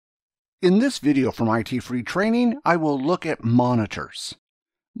In this video from ITFreeTraining, I will look at monitors.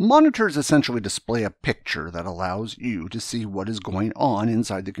 Monitors essentially display a picture that allows you to see what is going on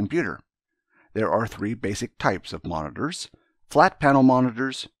inside the computer. There are three basic types of monitors: flat panel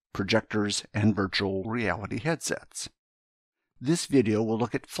monitors, projectors, and virtual reality headsets. This video will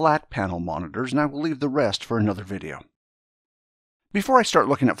look at flat panel monitors, and I will leave the rest for another video. Before I start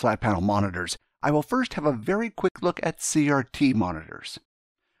looking at flat panel monitors, I will first have a very quick look at CRT monitors.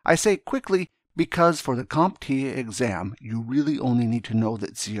 I say quickly because for the CompTIA exam, you really only need to know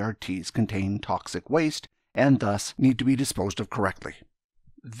that CRTs contain toxic waste and thus need to be disposed of correctly.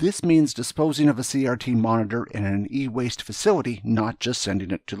 This means disposing of a CRT monitor in an e-waste facility, not just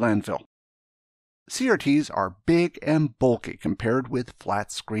sending it to landfill. CRTs are big and bulky compared with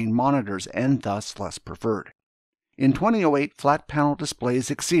flat screen monitors and thus less preferred. In 2008, flat panel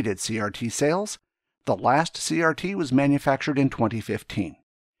displays exceeded CRT sales. The last CRT was manufactured in 2015.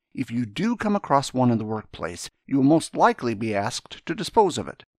 If you do come across one in the workplace, you will most likely be asked to dispose of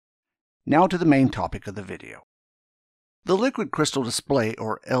it. Now to the main topic of the video. The liquid crystal display,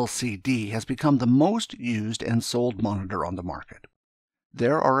 or LCD, has become the most used and sold monitor on the market.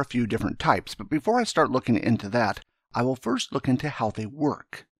 There are a few different types, but before I start looking into that, I will first look into how they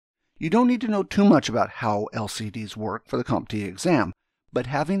work. You don't need to know too much about how LCDs work for the CompTIA exam, but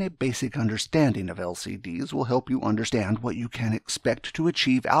having a basic understanding of LCDs will help you understand what you can expect to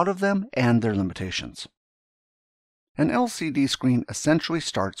achieve out of them and their limitations. An LCD screen essentially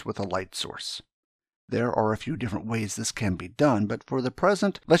starts with a light source. There are a few different ways this can be done, but for the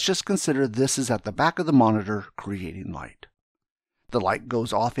present, let's just consider this is at the back of the monitor creating light. The light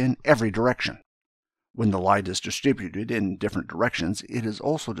goes off in every direction. When the light is distributed in different directions, it is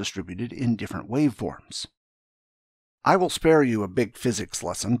also distributed in different waveforms. I will spare you a big physics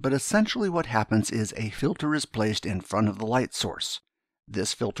lesson, but essentially what happens is a filter is placed in front of the light source.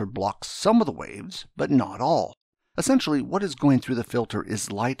 This filter blocks some of the waves, but not all. Essentially, what is going through the filter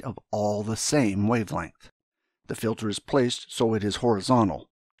is light of all the same wavelength. The filter is placed so it is horizontal.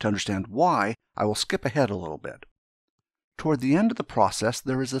 To understand why, I will skip ahead a little bit. Toward the end of the process,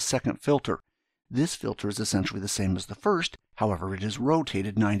 there is a second filter. This filter is essentially the same as the first, however it is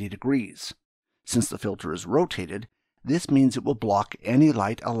rotated 90 degrees. Since the filter is rotated, this means it will block any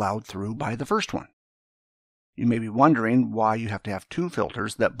light allowed through by the first one. You may be wondering why you have to have two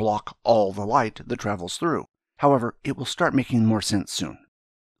filters that block all the light that travels through. However, it will start making more sense soon.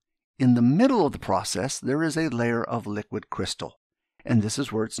 In the middle of the process, there is a layer of liquid crystal, and this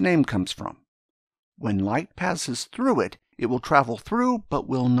is where its name comes from. When light passes through it, it will travel through but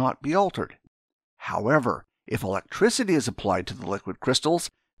will not be altered. However, if electricity is applied to the liquid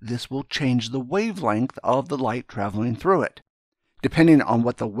crystals, this will change the wavelength of the light traveling through it. Depending on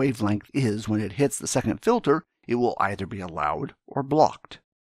what the wavelength is when it hits the second filter, it will either be allowed or blocked.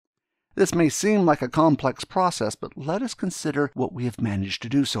 This may seem like a complex process, but let us consider what we have managed to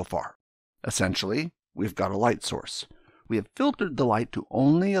do so far. Essentially, we've got a light source. We have filtered the light to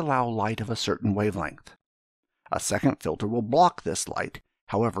only allow light of a certain wavelength. A second filter will block this light.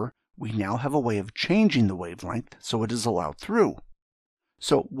 However, we now have a way of changing the wavelength so it is allowed through.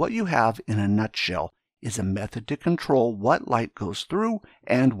 So what you have in a nutshell is a method to control what light goes through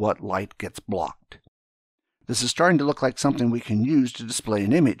and what light gets blocked. This is starting to look like something we can use to display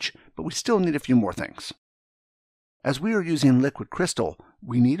an image, but we still need a few more things. As we are using liquid crystal,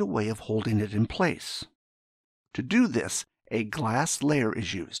 we need a way of holding it in place. To do this, a glass layer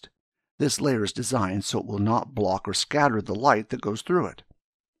is used. This layer is designed so it will not block or scatter the light that goes through it.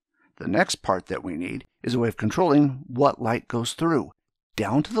 The next part that we need is a way of controlling what light goes through,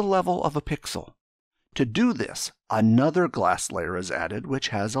 down to the level of a pixel. To do this, another glass layer is added which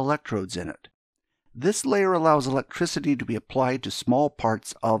has electrodes in it. This layer allows electricity to be applied to small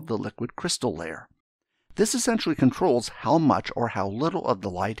parts of the liquid crystal layer. This essentially controls how much or how little of the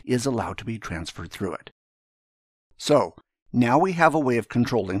light is allowed to be transferred through it. So, now we have a way of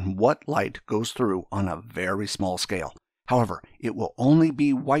controlling what light goes through on a very small scale. However, it will only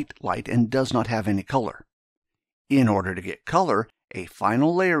be white light and does not have any color. In order to get color, a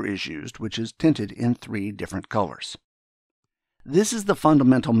final layer is used which is tinted in 3 different colors. This is the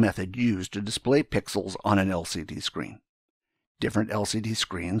fundamental method used to display pixels on an LCD screen. Different LCD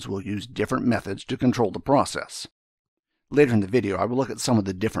screens will use different methods to control the process. Later in the video, I will look at some of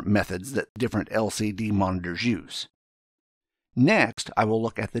the different methods that different LCD monitors use. Next, I will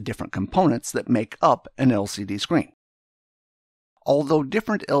look at the different components that make up an LCD screen. Although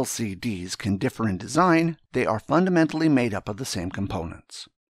different LCDs can differ in design, they are fundamentally made up of the same components.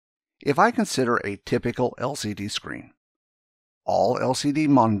 If I consider a typical LCD screen, all LCD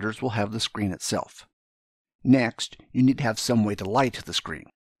monitors will have the screen itself. Next, you need to have some way to light the screen.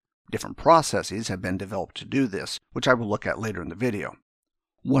 Different processes have been developed to do this, which I will look at later in the video.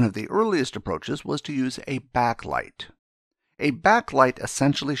 One of the earliest approaches was to use a backlight. A backlight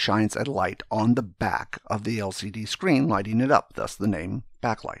essentially shines a light on the back of the LCD screen, lighting it up, thus the name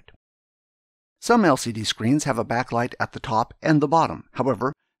backlight. Some LCD screens have a backlight at the top and the bottom.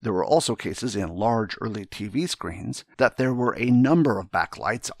 However, there were also cases in large early TV screens that there were a number of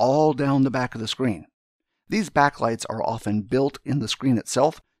backlights all down the back of the screen. These backlights are often built in the screen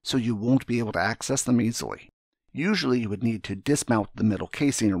itself, so you won't be able to access them easily. Usually you would need to dismount the metal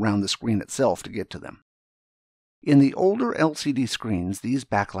casing around the screen itself to get to them. In the older LCD screens, these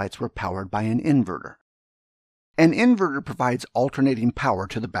backlights were powered by an inverter. An inverter provides alternating power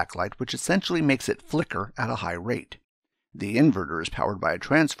to the backlight, which essentially makes it flicker at a high rate. The inverter is powered by a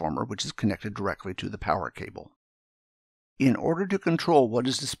transformer, which is connected directly to the power cable. In order to control what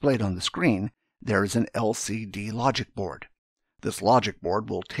is displayed on the screen, there is an LCD logic board. This logic board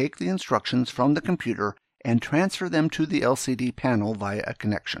will take the instructions from the computer and transfer them to the LCD panel via a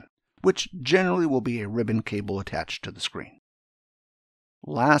connection, which generally will be a ribbon cable attached to the screen.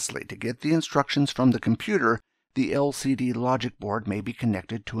 Lastly, to get the instructions from the computer, the LCD logic board may be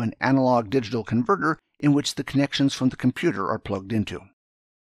connected to an analog-digital converter in which the connections from the computer are plugged into.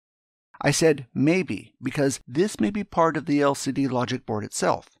 I said maybe because this may be part of the LCD logic board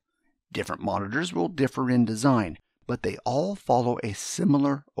itself. Different monitors will differ in design, but they all follow a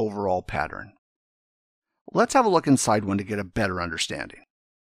similar overall pattern. Let's have a look inside one to get a better understanding.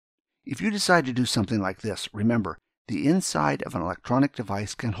 If you decide to do something like this, remember, the inside of an electronic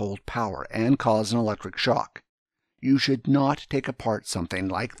device can hold power and cause an electric shock. You should not take apart something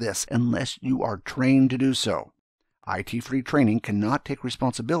like this unless you are trained to do so. IT-free training cannot take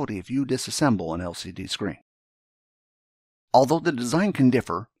responsibility if you disassemble an LCD screen. Although the design can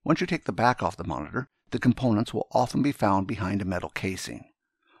differ, once you take the back off the monitor, the components will often be found behind a metal casing.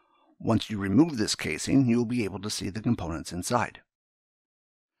 Once you remove this casing, you will be able to see the components inside.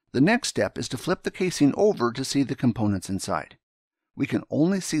 The next step is to flip the casing over to see the components inside. We can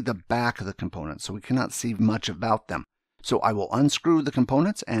only see the back of the components, so we cannot see much about them. So I will unscrew the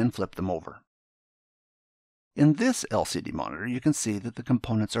components and flip them over. In this LCD monitor, you can see that the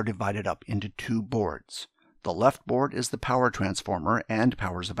components are divided up into two boards. The left board is the power transformer and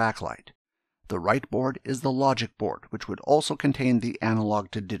powers a backlight. The right board is the logic board, which would also contain the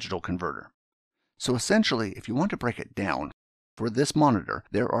analog to digital converter. So essentially, if you want to break it down, for this monitor,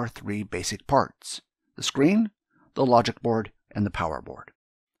 there are three basic parts: the screen, the logic board, and the power board.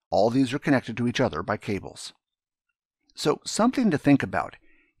 All these are connected to each other by cables. So something to think about.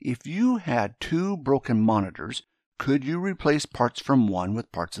 If you had two broken monitors, could you replace parts from one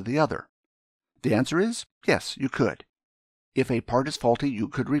with parts of the other? The answer is yes, you could. If a part is faulty, you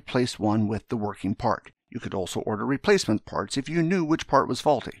could replace one with the working part. You could also order replacement parts if you knew which part was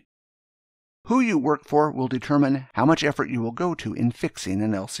faulty. Who you work for will determine how much effort you will go to in fixing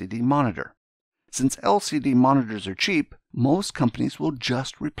an LCD monitor. Since LCD monitors are cheap, most companies will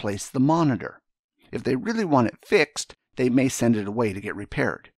just replace the monitor. If they really want it fixed, they may send it away to get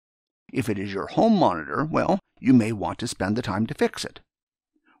repaired. If it is your home monitor, well, you may want to spend the time to fix it.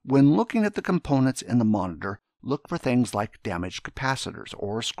 When looking at the components in the monitor, look for things like damaged capacitors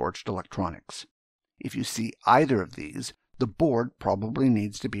or scorched electronics. If you see either of these, the board probably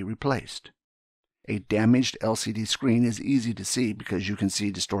needs to be replaced. A damaged LCD screen is easy to see because you can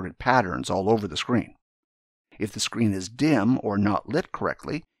see distorted patterns all over the screen. If the screen is dim or not lit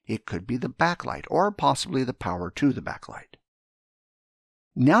correctly, it could be the backlight or possibly the power to the backlight.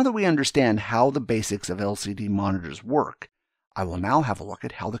 Now that we understand how the basics of LCD monitors work, I will now have a look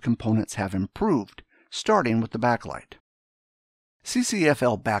at how the components have improved, starting with the backlight.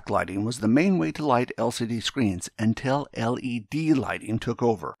 CCFL backlighting was the main way to light LCD screens until LED lighting took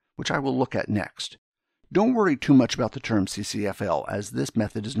over, which I will look at next. Don't worry too much about the term CCFL, as this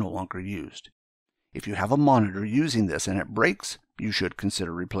method is no longer used. If you have a monitor using this and it breaks, you should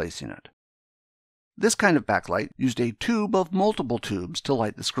consider replacing it. This kind of backlight used a tube of multiple tubes to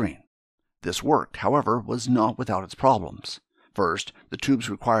light the screen. This worked, however, was not without its problems. First, the tubes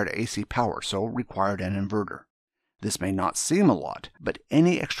required AC power, so required an inverter. This may not seem a lot, but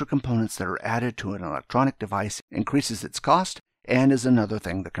any extra components that are added to an electronic device increases its cost and is another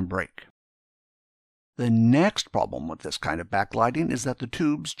thing that can break. The next problem with this kind of backlighting is that the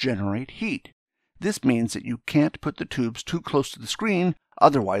tubes generate heat. This means that you can't put the tubes too close to the screen,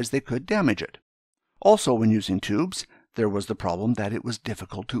 otherwise they could damage it. Also, when using tubes, there was the problem that it was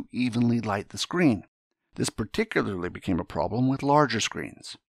difficult to evenly light the screen. This particularly became a problem with larger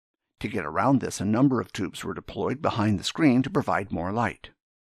screens. To get around this, a number of tubes were deployed behind the screen to provide more light.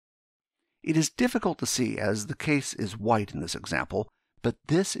 It is difficult to see as the case is white in this example, but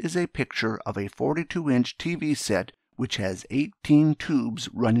this is a picture of a 42-inch TV set which has 18 tubes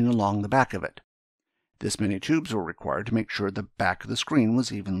running along the back of it. This many tubes were required to make sure the back of the screen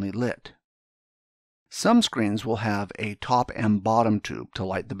was evenly lit. Some screens will have a top and bottom tube to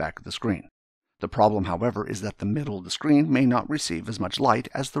light the back of the screen. The problem, however, is that the middle of the screen may not receive as much light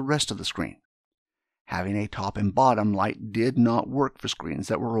as the rest of the screen. Having a top and bottom light did not work for screens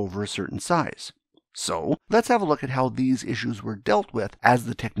that were over a certain size. So, let's have a look at how these issues were dealt with as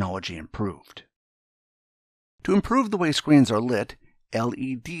the technology improved. To improve the way screens are lit,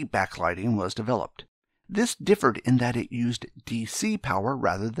 LED backlighting was developed. This differed in that it used DC power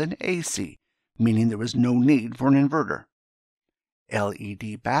rather than AC, meaning there was no need for an inverter.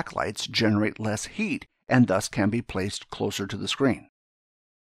 LED backlights generate less heat and thus can be placed closer to the screen.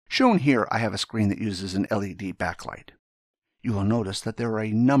 Shown here, I have a screen that uses an LED backlight. You will notice that there are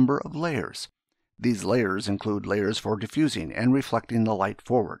a number of layers. These layers include layers for diffusing and reflecting the light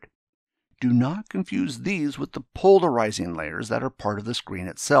forward. Do not confuse these with the polarizing layers that are part of the screen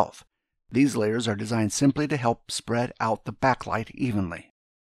itself. These layers are designed simply to help spread out the backlight evenly.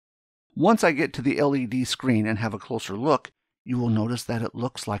 Once I get to the LED screen and have a closer look, you will notice that it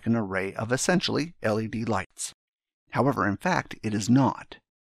looks like an array of essentially LED lights. However, in fact, it is not.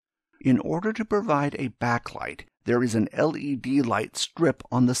 In order to provide a backlight, there is an LED light strip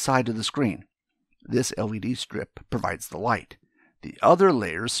on the side of the screen. This LED strip provides the light. The other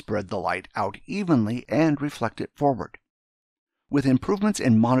layers spread the light out evenly and reflect it forward. With improvements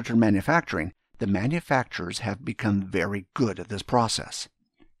in monitor manufacturing, the manufacturers have become very good at this process.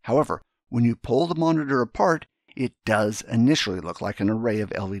 However, when you pull the monitor apart, it does initially look like an array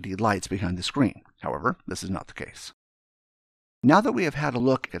of LED lights behind the screen. However, this is not the case. Now that we have had a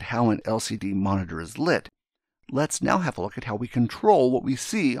look at how an LCD monitor is lit, let's now have a look at how we control what we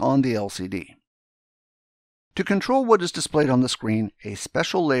see on the LCD. To control what is displayed on the screen, a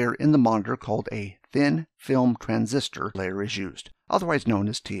special layer in the monitor called a thin film transistor layer is used, otherwise known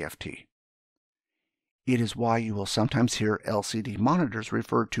as TFT. It is why you will sometimes hear LCD monitors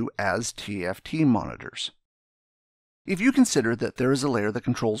referred to as TFT monitors. If you consider that there is a layer that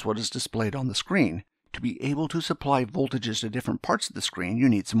controls what is displayed on the screen, to be able to supply voltages to different parts of the screen, you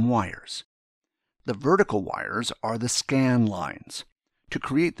need some wires. The vertical wires are the scan lines. To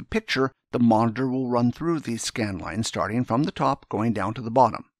create the picture, the monitor will run through these scan lines starting from the top going down to the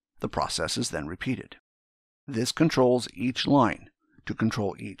bottom. The process is then repeated. This controls each line. To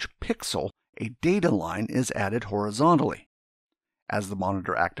control each pixel, a data line is added horizontally. As the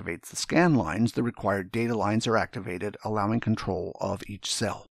monitor activates the scan lines, the required data lines are activated, allowing control of each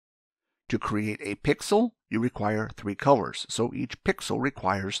cell. To create a pixel, you require 3 colors, so each pixel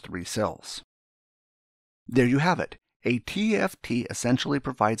requires 3 cells. There you have it. A TFT essentially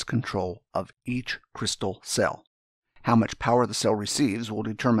provides control of each crystal cell. How much power the cell receives will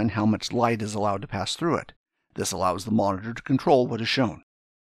determine how much light is allowed to pass through it. This allows the monitor to control what is shown.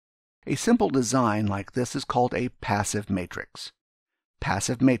 A simple design like this is called a passive matrix.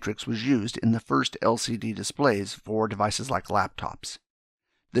 Passive matrix was used in the first LCD displays for devices like laptops.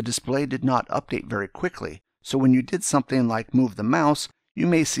 The display did not update very quickly, so when you did something like move the mouse, you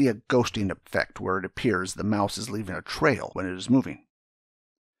may see a ghosting effect where it appears the mouse is leaving a trail when it is moving.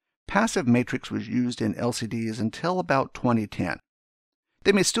 Passive matrix was used in LCDs until about 2010.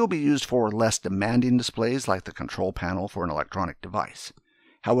 They may still be used for less demanding displays like the control panel for an electronic device.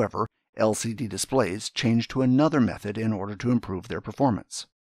 However, LCD displays changed to another method in order to improve their performance.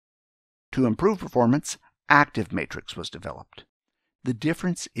 To improve performance, active matrix was developed. The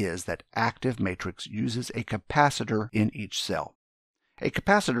difference is that active matrix uses a capacitor in each cell. A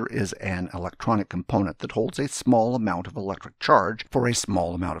capacitor is an electronic component that holds a small amount of electric charge for a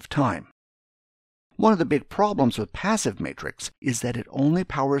small amount of time. One of the big problems with passive matrix is that it only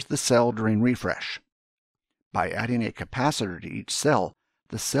powers the cell during refresh. By adding a capacitor to each cell,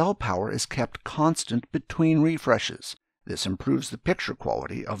 the cell power is kept constant between refreshes. This improves the picture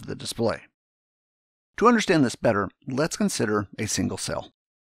quality of the display. To understand this better, let's consider a single cell.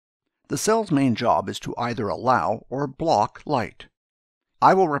 The cell's main job is to either allow or block light.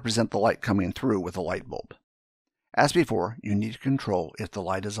 I will represent the light coming through with a light bulb. As before, you need to control if the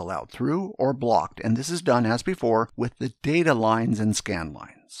light is allowed through or blocked, and this is done as before with the data lines and scan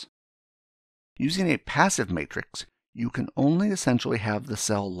lines. Using a passive matrix, you can only essentially have the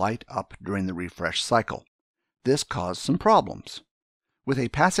cell light up during the refresh cycle. This caused some problems. With a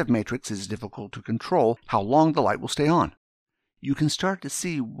passive matrix, it is difficult to control how long the light will stay on. You can start to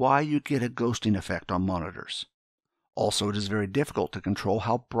see why you get a ghosting effect on monitors. Also, it is very difficult to control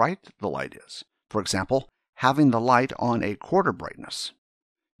how bright the light is. For example, having the light on a quarter brightness.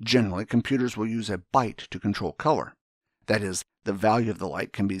 Generally, computers will use a byte to control color. That is, The value of the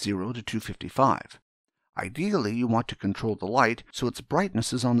light can be 0 to 255. Ideally, you want to control the light so its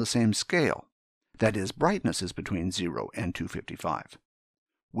brightness is on the same scale. That is, brightness is between 0 and 255.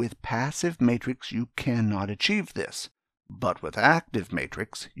 With passive matrix, you cannot achieve this, but with active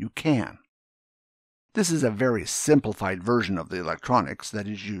matrix, you can. This is a very simplified version of the electronics that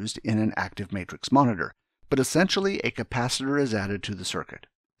is used in an active matrix monitor, but essentially a capacitor is added to the circuit.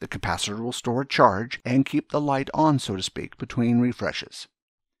 The capacitor will store a charge and keep the light on, so to speak, between refreshes.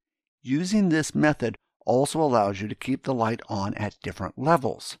 Using this method also allows you to keep the light on at different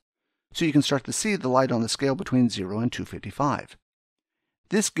levels, so you can start to see the light on the scale between 0 and 255.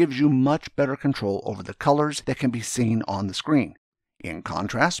 This gives you much better control over the colors that can be seen on the screen. In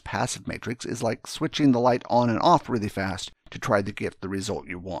contrast, passive matrix is like switching the light on and off really fast to try to get the result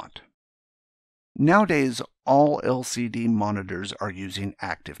you want. Nowadays, all LCD monitors are using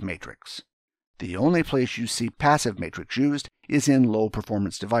active matrix. The only place you see passive matrix used is in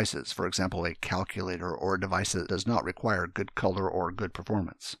low-performance devices, for example, a calculator or a device that does not require good color or good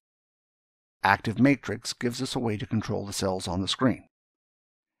performance. Active matrix gives us a way to control the cells on the screen.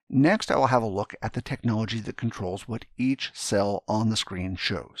 Next, I will have a look at the technology that controls what each cell on the screen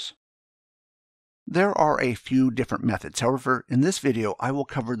shows. There are a few different methods. However, in this video, I will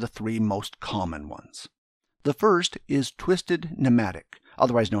cover the three most common ones. The first is twisted pneumatic,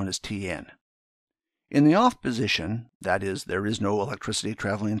 otherwise known as TN. In the off position, that is, there is no electricity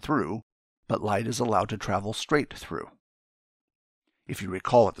traveling through, but light is allowed to travel straight through. If you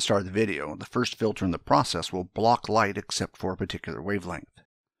recall at the start of the video, the first filter in the process will block light except for a particular wavelength.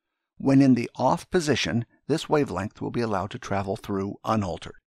 When in the off position, this wavelength will be allowed to travel through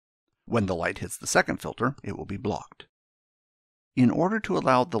unaltered. When the light hits the second filter, it will be blocked. In order to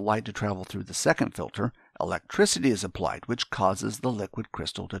allow the light to travel through the second filter, electricity is applied, which causes the liquid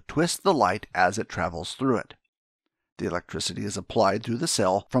crystal to twist the light as it travels through it. The electricity is applied through the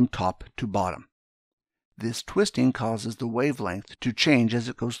cell from top to bottom. This twisting causes the wavelength to change as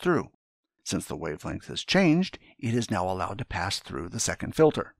it goes through. Since the wavelength has changed, it is now allowed to pass through the second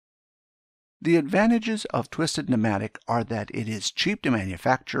filter. The advantages of twisted pneumatic are that it is cheap to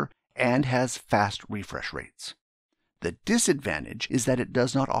manufacture and has fast refresh rates. The disadvantage is that it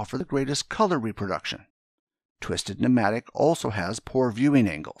does not offer the greatest color reproduction. Twisted pneumatic also has poor viewing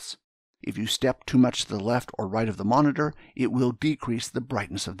angles. If you step too much to the left or right of the monitor, it will decrease the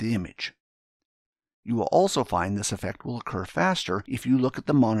brightness of the image. You will also find this effect will occur faster if you look at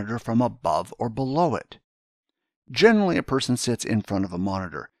the monitor from above or below it. Generally, a person sits in front of a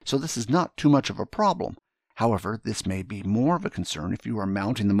monitor, so this is not too much of a problem. However, this may be more of a concern if you are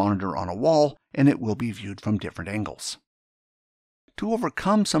mounting the monitor on a wall and it will be viewed from different angles. To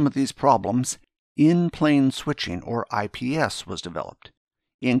overcome some of these problems, in-plane switching, or IPS, was developed.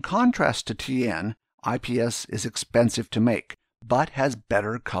 In contrast to TN, IPS is expensive to make, but has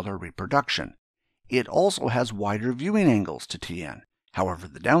better color reproduction. It also has wider viewing angles to TN. However,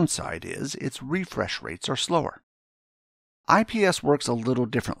 the downside is its refresh rates are slower. IPS works a little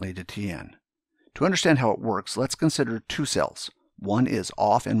differently to TN. To understand how it works, let's consider two cells. One is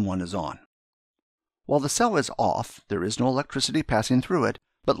off and one is on. While the cell is off, there is no electricity passing through it,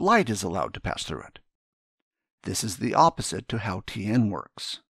 but light is allowed to pass through it. This is the opposite to how TN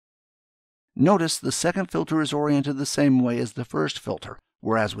works. Notice the second filter is oriented the same way as the first filter,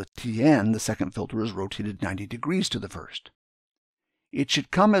 whereas with TN, the second filter is rotated 90 degrees to the first. It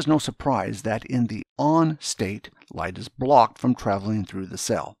should come as no surprise that in the on state, light is blocked from traveling through the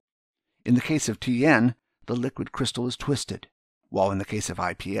cell. In the case of TN, the liquid crystal is twisted, while in the case of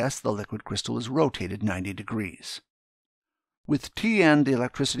IPS, the liquid crystal is rotated 90 degrees. With TN, the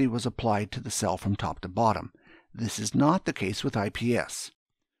electricity was applied to the cell from top to bottom. This is not the case with IPS.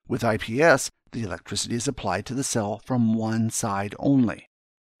 With IPS, the electricity is applied to the cell from one side only.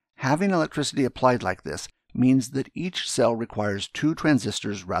 Having electricity applied like this means that each cell requires two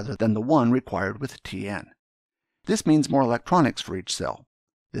transistors rather than the one required with TN. This means more electronics for each cell.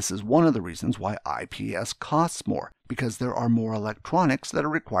 This is one of the reasons why IPS costs more, because there are more electronics that are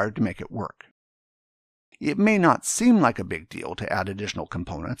required to make it work. It may not seem like a big deal to add additional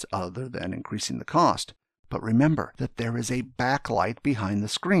components other than increasing the cost, but remember that there is a backlight behind the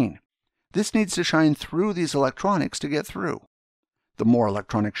screen. This needs to shine through these electronics to get through. The more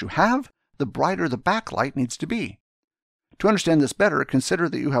electronics you have, the brighter the backlight needs to be. To understand this better, consider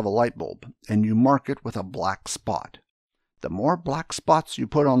that you have a light bulb and you mark it with a black spot. The more black spots you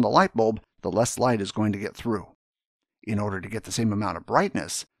put on the light bulb, the less light is going to get through. In order to get the same amount of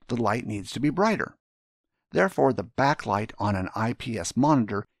brightness, the light needs to be brighter. Therefore, the backlight on an IPS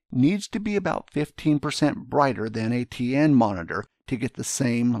monitor needs to be about 15% brighter than a TN monitor to get the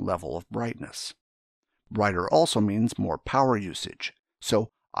same level of brightness. Brighter also means more power usage,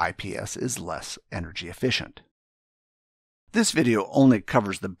 so IPS is less energy efficient. This video only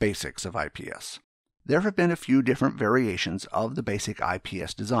covers the basics of IPS. There have been a few different variations of the basic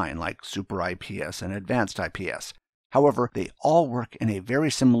IPS design, like Super IPS and Advanced IPS. However, they all work in a very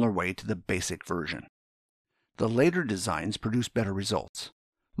similar way to the basic version. The later designs produce better results.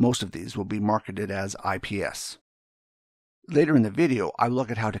 Most of these will be marketed as IPS. Later in the video, I will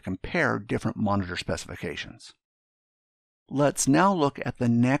look at how to compare different monitor specifications. Let's now look at the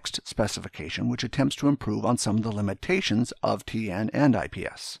next specification, which attempts to improve on some of the limitations of TN and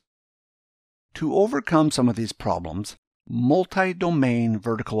IPS. To overcome some of these problems, multi-domain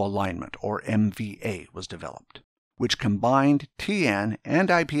vertical alignment, or MVA, was developed, which combined TN and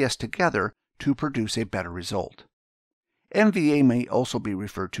IPS together to produce a better result. MVA may also be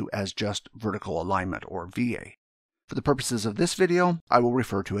referred to as just vertical alignment, or VA. For the purposes of this video, I will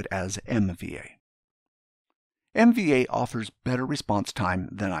refer to it as MVA. MVA offers better response time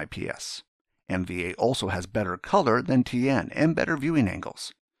than IPS. MVA also has better color than TN and better viewing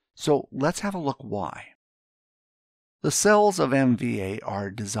angles. So let's have a look why. The cells of MVA are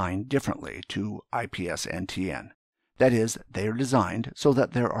designed differently to IPS and TN. That is, they are designed so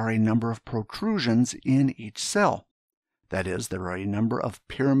that there are a number of protrusions in each cell. That is, there are a number of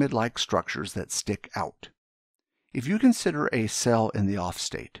pyramid-like structures that stick out. If you consider a cell in the off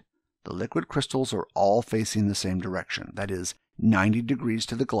state, the liquid crystals are all facing the same direction, that is, 90 degrees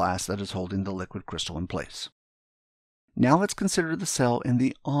to the glass that is holding the liquid crystal in place. Now let's consider the cell in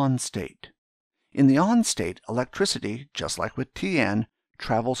the on state. In the on state, electricity, just like with TN,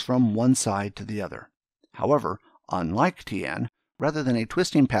 travels from one side to the other. However, unlike TN, rather than a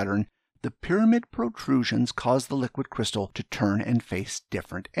twisting pattern, the pyramid protrusions cause the liquid crystal to turn and face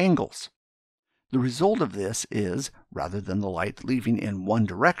different angles. The result of this is, rather than the light leaving in one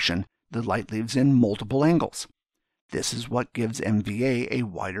direction, the light leaves in multiple angles. This is what gives MVA a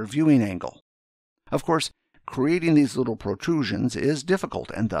wider viewing angle. Of course, creating these little protrusions is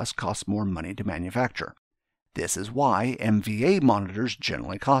difficult and thus costs more money to manufacture. This is why MVA monitors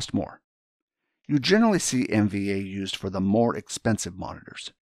generally cost more. You generally see MVA used for the more expensive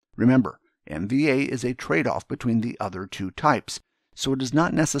monitors. Remember, MVA is a trade-off between the other two types, so it is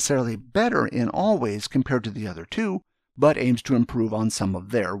not necessarily better in all ways compared to the other two, but aims to improve on some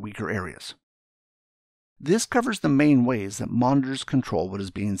of their weaker areas. This covers the main ways that monitors control what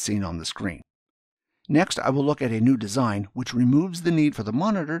is being seen on the screen. Next, I will look at a new design which removes the need for the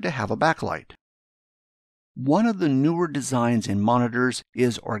monitor to have a backlight. One of the newer designs in monitors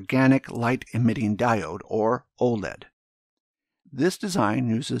is Organic Light Emitting Diode, or OLED. This design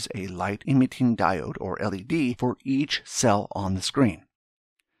uses a light emitting diode, or LED, for each cell on the screen.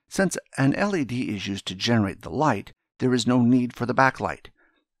 Since an LED is used to generate the light, there is no need for the backlight.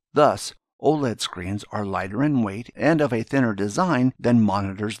 Thus, OLED screens are lighter in weight and of a thinner design than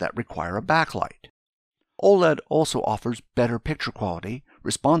monitors that require a backlight. OLED also offers better picture quality,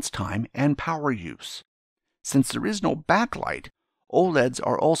 response time, and power use. Since there is no backlight, OLEDs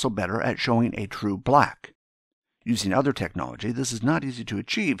are also better at showing a true black. Using other technology, this is not easy to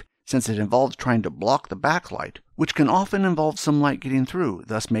achieve, since it involves trying to block the backlight, which can often involve some light getting through,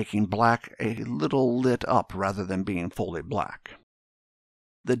 thus making black a little lit up rather than being fully black.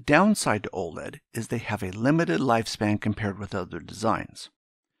 The downside to OLED is they have a limited lifespan compared with other designs.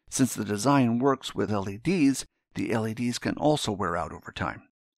 Since the design works with LEDs, the LEDs can also wear out over time.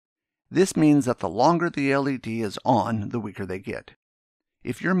 This means that the longer the LED is on, the weaker they get.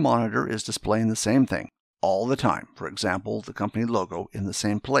 If your monitor is displaying the same thing all the time, for example, the company logo in the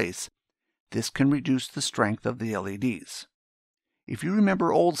same place, this can reduce the strength of the LEDs. If you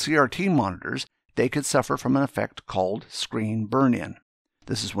remember old CRT monitors, they could suffer from an effect called screen burn-in.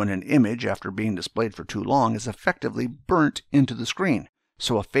 This is when an image, after being displayed for too long, is effectively burnt into the screen,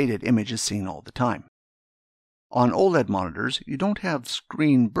 so a faded image is seen all the time. On OLED monitors, you don't have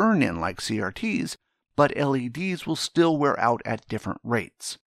screen burn-in like CRTs, but LEDs will still wear out at different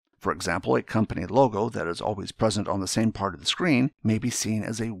rates. For example, a company logo that is always present on the same part of the screen may be seen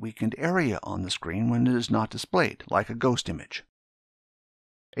as a weakened area on the screen when it is not displayed, like a ghost image.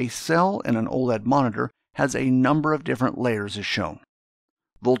 A cell in an OLED monitor has a number of different layers as shown.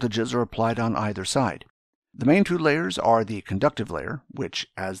 Voltages are applied on either side. The main two layers are the conductive layer, which,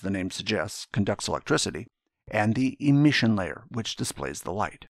 as the name suggests, conducts electricity, and the emission layer, which displays the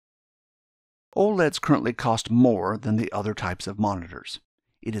light. OLEDs currently cost more than the other types of monitors.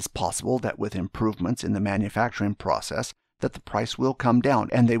 It is possible that with improvements in the manufacturing process that the price will come down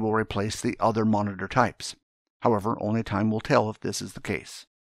and they will replace the other monitor types. However, only time will tell if this is the case.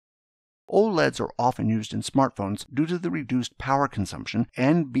 OLEDs are often used in smartphones due to the reduced power consumption,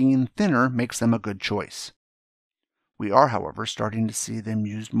 and being thinner makes them a good choice. We are, however, starting to see them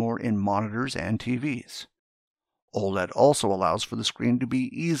used more in monitors and TVs. OLED also allows for the screen to be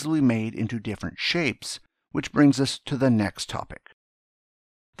easily made into different shapes, which brings us to the next topic.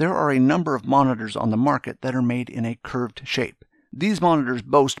 There are a number of monitors on the market that are made in a curved shape. These monitors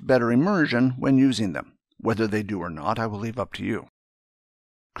boast better immersion when using them. Whether they do or not, I will leave up to you.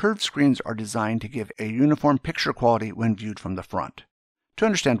 Curved screens are designed to give a uniform picture quality when viewed from the front. To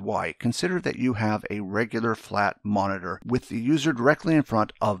understand why, consider that you have a regular flat monitor with the user directly in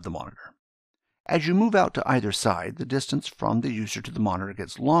front of the monitor. As you move out to either side, the distance from the user to the monitor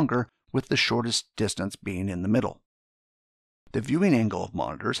gets longer, with the shortest distance being in the middle. The viewing angle of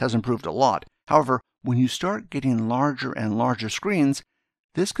monitors has improved a lot. However, when you start getting larger and larger screens,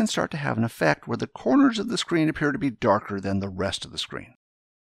 this can start to have an effect where the corners of the screen appear to be darker than the rest of the screen.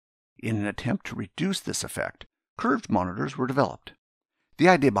 In an attempt to reduce this effect, curved monitors were developed. The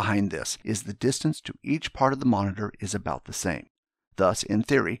idea behind this is the distance to each part of the monitor is about the same. Thus, in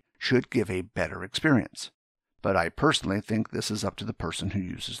theory, should give a better experience. But I personally think this is up to the person who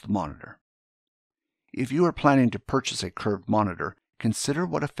uses the monitor. If you are planning to purchase a curved monitor, consider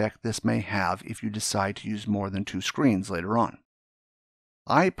what effect this may have if you decide to use more than 2 screens later on.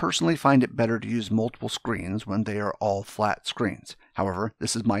 I personally find it better to use multiple screens when they are all flat screens. However,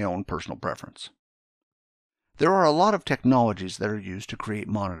 this is my own personal preference. There are a lot of technologies that are used to create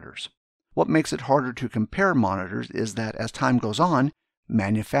monitors. What makes it harder to compare monitors is that as time goes on,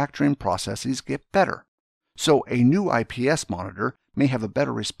 manufacturing processes get better. So a new IPS monitor may have a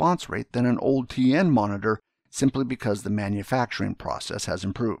better response rate than an old TN monitor simply because the manufacturing process has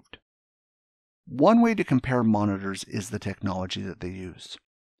improved. One way to compare monitors is the technology that they use.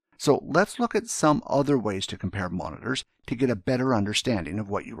 So let's look at some other ways to compare monitors to get a better understanding of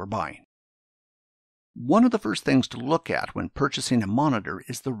what you are buying. One of the first things to look at when purchasing a monitor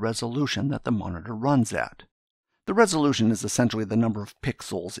is the resolution that the monitor runs at. The resolution is essentially the number of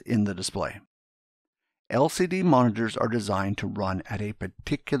pixels in the display. LCD monitors are designed to run at a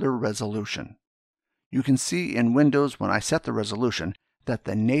particular resolution. You can see in Windows when I set the resolution that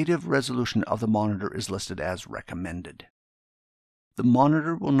the native resolution of the monitor is listed as recommended. The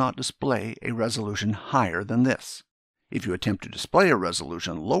monitor will not display a resolution higher than this. If you attempt to display a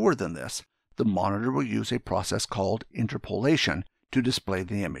resolution lower than this, the monitor will use a process called interpolation to display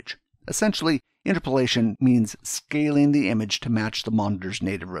the image. Essentially, interpolation means scaling the image to match the monitor's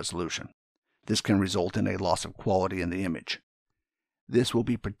native resolution. This can result in a loss of quality in the image. This will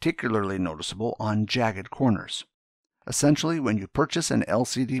be particularly noticeable on jagged corners. Essentially, when you purchase an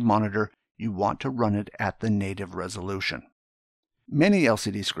LCD monitor, you want to run it at the native resolution. Many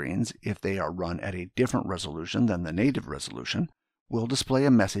LCD screens, if they are run at a different resolution than the native resolution, will display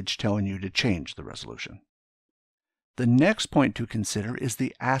a message telling you to change the resolution. The next point to consider is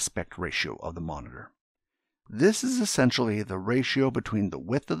the aspect ratio of the monitor. This is essentially the ratio between the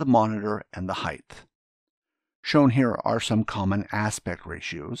width of the monitor and the height. Shown here are some common aspect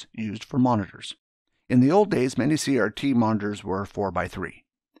ratios used for monitors. In the old days, many CRT monitors were 4:3.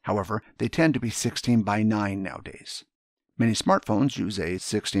 However, they tend to be 16:9 nowadays. Many smartphones use a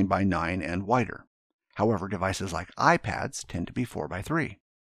 16:9 and wider. However, devices like iPads tend to be 4:3.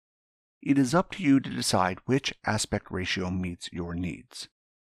 It is up to you to decide which aspect ratio meets your needs.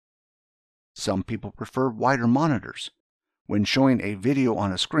 Some people prefer wider monitors. When showing a video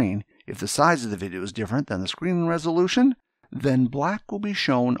on a screen, if the size of the video is different than the screen resolution, then black will be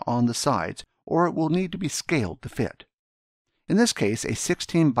shown on the sides, or it will need to be scaled to fit. In this case, a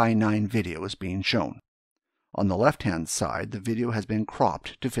 16:9 video is being shown. On the left-hand side, the video has been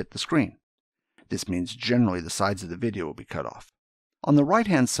cropped to fit the screen. This means generally the sides of the video will be cut off. On the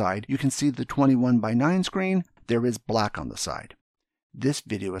right-hand side, you can see the 21:9 screen. There is black on the side. This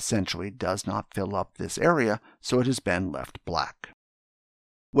video essentially does not fill up this area, so it has been left black.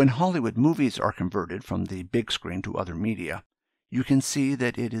 When Hollywood movies are converted from the big screen to other media, you can see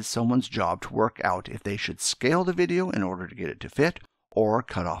that it is someone's job to work out if they should scale the video in order to get it to fit or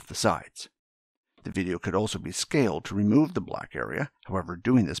cut off the sides. The video could also be scaled to remove the black area, however,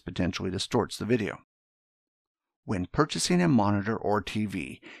 doing this potentially distorts the video. When purchasing a monitor or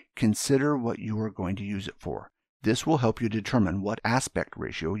TV, consider what you are going to use it for. This will help you determine what aspect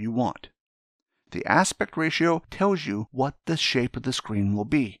ratio you want. The aspect ratio tells you what the shape of the screen will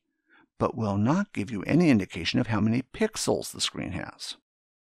be, but will not give you any indication of how many pixels the screen has.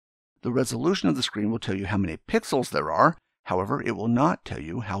 The resolution of the screen will tell you how many pixels there are. However, it will not tell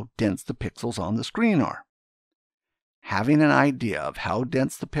you how dense the pixels on the screen are. Having an idea of how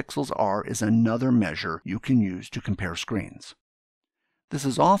dense the pixels are is another measure you can use to compare screens. This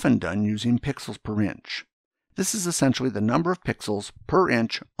is often done using pixels per inch. This is essentially the number of pixels per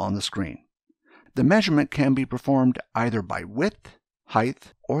inch on the screen. The measurement can be performed either by width,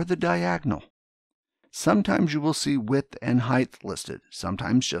 height, or the diagonal. Sometimes you will see width and height listed,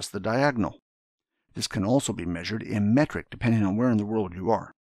 sometimes just the diagonal. This can also be measured in metric depending on where in the world you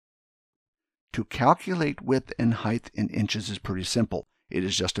are. To calculate width and height in inches is pretty simple. It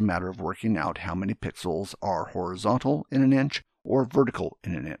is just a matter of working out how many pixels are horizontal in an inch or vertical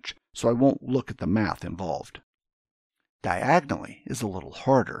in an inch, so I won't look at the math involved. Diagonally is a little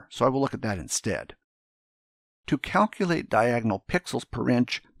harder, so I will look at that instead. To calculate diagonal pixels per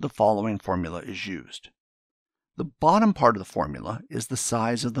inch, the following formula is used. The bottom part of the formula is the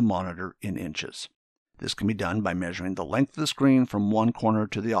size of the monitor in inches. This can be done by measuring the length of the screen from one corner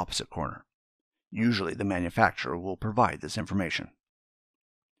to the opposite corner. Usually the manufacturer will provide this information.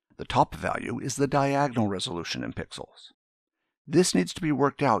 The top value is the diagonal resolution in pixels. This needs to be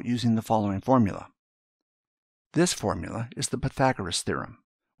worked out using the following formula. This formula is the Pythagoras theorem,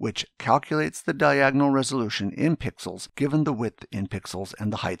 which calculates the diagonal resolution in pixels given the width in pixels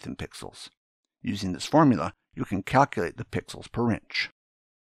and the height in pixels. Using this formula, you can calculate the pixels per inch.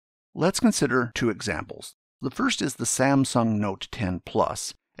 Let's consider two examples. The first is the Samsung Note 10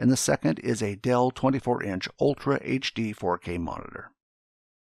 Plus, and the second is a Dell 24-inch Ultra HD 4K monitor.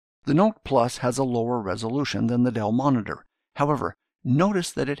 The Note Plus has a lower resolution than the Dell monitor. However,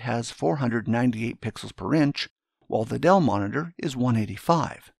 notice that it has 498 pixels per inch, while the Dell monitor is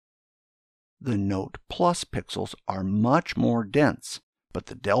 185. The Note Plus pixels are much more dense, but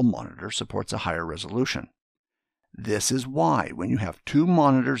the Dell monitor supports a higher resolution. This is why when you have two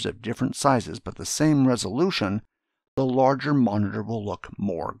monitors of different sizes but the same resolution, the larger monitor will look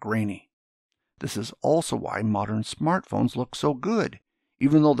more grainy. This is also why modern smartphones look so good.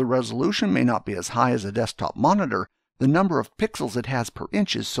 Even though the resolution may not be as high as a desktop monitor, the number of pixels it has per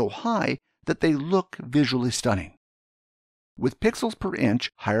inch is so high that they look visually stunning. With pixels per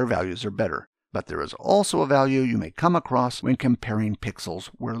inch, higher values are better, but there is also a value you may come across when comparing pixels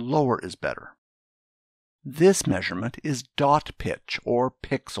where lower is better. This measurement is dot pitch or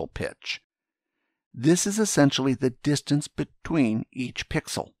pixel pitch. This is essentially the distance between each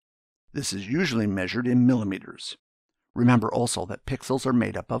pixel. This is usually measured in millimeters. Remember also that pixels are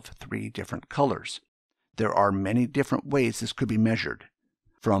made up of 3 different colors. There are many different ways this could be measured,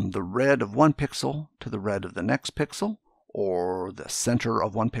 from the red of one pixel to the red of the next pixel, or the center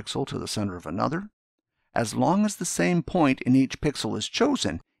of one pixel to the center of another. As long as the same point in each pixel is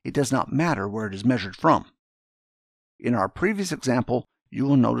chosen, it does not matter where it is measured from. In our previous example, you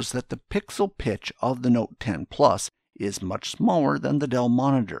will notice that the pixel pitch of the Note 10 Plus is much smaller than the Dell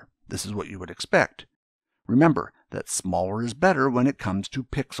monitor. This is what you would expect. Remember that smaller is better when it comes to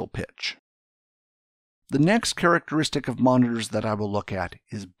pixel pitch. The next characteristic of monitors that I will look at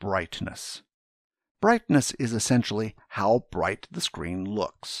is brightness. Brightness is essentially how bright the screen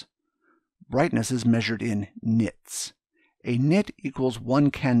looks. Brightness is measured in nits. A nit equals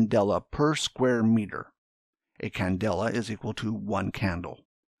 1 candela per square meter. A candela is equal to 1 candle.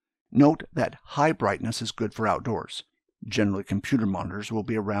 Note that high brightness is good for outdoors. Generally, computer monitors will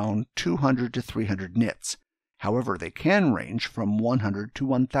be around 200 to 300 nits. However, they can range from 100 to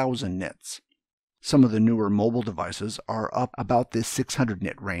 1000 nits. Some of the newer mobile devices are up about the 600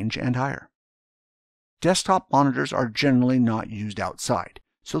 nit range and higher. Desktop monitors are generally not used outside,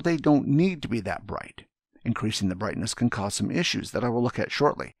 so they don't need to be that bright. Increasing the brightness can cause some issues that I will look at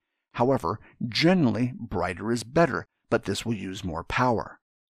shortly. However, generally brighter is better, but this will use more power.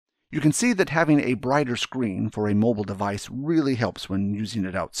 You can see that having a brighter screen for a mobile device really helps when using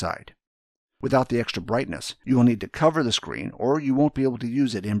it outside. Without the extra brightness, you will need to cover the screen or you won't be able to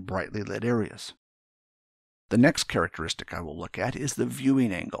use it in brightly lit areas. The next characteristic I will look at is the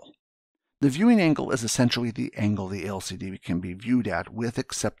viewing angle. The viewing angle is essentially the angle the LCD can be viewed at with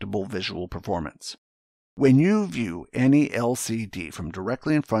acceptable visual performance. When you view any LCD from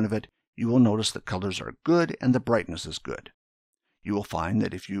directly in front of it, you will notice the colors are good and the brightness is good. You will find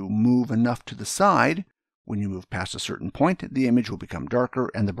that if you move enough to the side, when you move past a certain point, the image will become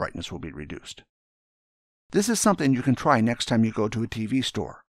darker and the brightness will be reduced. This is something you can try next time you go to a TV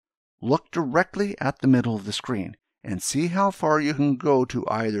store. Look directly at the middle of the screen and see how far you can go to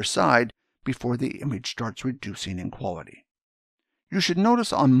either side before the image starts reducing in quality. You should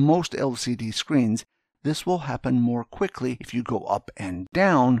notice on most LCD screens this will happen more quickly if you go up and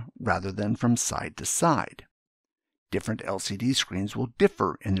down rather than from side to side. Different LCD screens will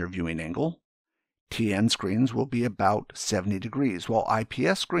differ in their viewing angle. TN screens will be about 70 degrees, while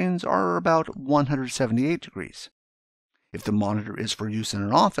IPS screens are about 178 degrees. If the monitor is for use in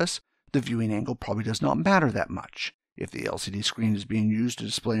an office, the viewing angle probably does not matter that much. If the LCD screen is being used to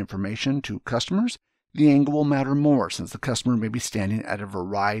display information to customers, the angle will matter more since the customer may be standing at a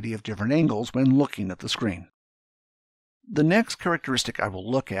variety of different angles when looking at the screen. The next characteristic I will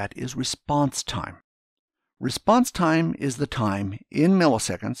look at is response time. Response time is the time in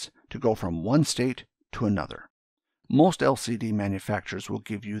milliseconds to go from one state to another. Most LCD manufacturers will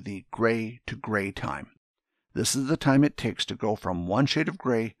give you the gray to gray time. This is the time it takes to go from one shade of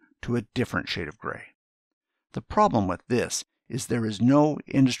gray to a different shade of gray. The problem with this is there is no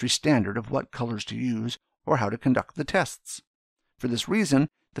industry standard of what colors to use or how to conduct the tests. For this reason,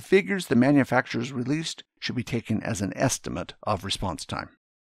 the figures the manufacturers released should be taken as an estimate of response time.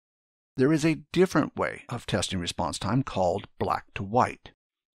 There is a different way of testing response time called black to white.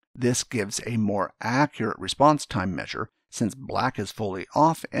 This gives a more accurate response time measure since black is fully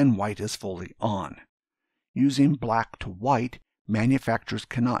off and white is fully on. Using black to white, manufacturers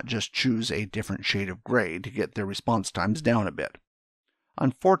cannot just choose a different shade of gray to get their response times down a bit.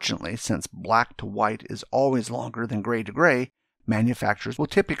 Unfortunately, since black to white is always longer than gray to gray, manufacturers will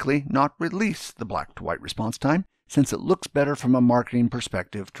typically not release the black to white response time since it looks better from a marketing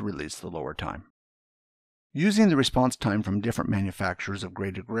perspective to release the lower time. Using the response time from different manufacturers of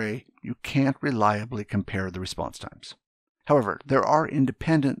gray to gray, you can't reliably compare the response times. However, there are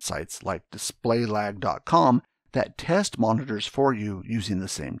independent sites like displaylag.com that test monitors for you using the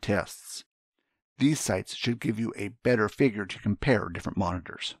same tests. These sites should give you a better figure to compare different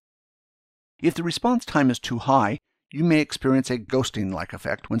monitors. If the response time is too high, you may experience a ghosting-like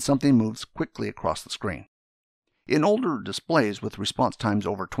effect when something moves quickly across the screen. In older displays with response times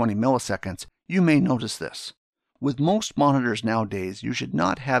over 20 milliseconds, you may notice this. With most monitors nowadays, you should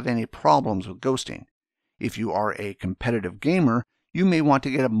not have any problems with ghosting. If you are a competitive gamer, you may want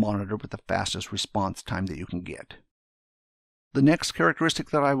to get a monitor with the fastest response time that you can get. The next characteristic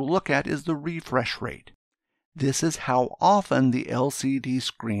that I will look at is the refresh rate. This is how often the LCD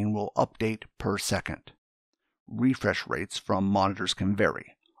screen will update per second. Refresh rates from monitors can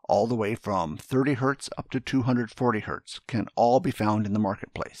vary. All the way from 30 Hz up to 240 Hz can all be found in the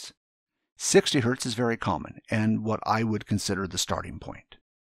marketplace. 60 Hz is very common and what I would consider the starting point.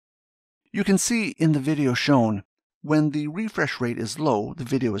 You can see in the video shown, when the refresh rate is low, the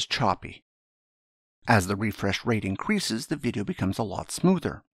video is choppy. As the refresh rate increases, the video becomes a lot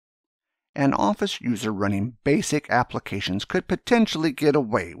smoother. An office user running basic applications could potentially get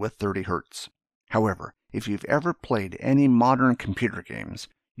away with 30 Hz. However, if you've ever played any modern computer games,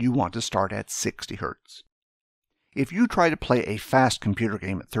 you want to start at 60 Hz. If you try to play a fast computer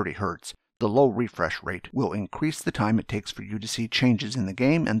game at 30 Hz, the low refresh rate will increase the time it takes for you to see changes in the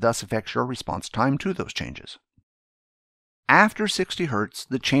game and thus affect your response time to those changes. After 60 Hz,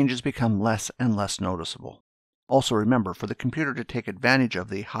 the changes become less and less noticeable. Also remember, for the computer to take advantage of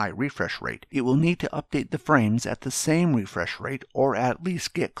the high refresh rate, it will need to update the frames at the same refresh rate or at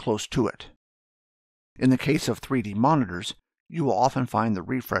least get close to it. In the case of 3D monitors, you will often find the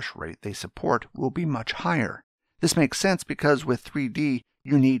refresh rate they support will be much higher. This makes sense because with 3D,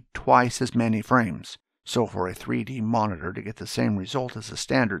 you need twice as many frames. So for a 3D monitor to get the same result as a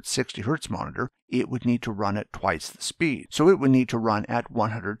standard 60 Hz monitor, it would need to run at twice the speed. So it would need to run at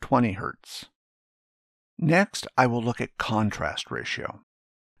 120 Hz. Next, I will look at contrast ratio.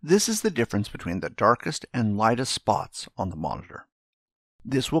 This is the difference between the darkest and lightest spots on the monitor.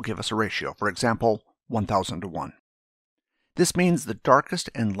 This will give us a ratio, for example, 1000 to 1. This means the darkest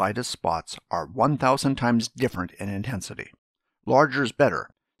and lightest spots are 1000 times different in intensity. Larger is better,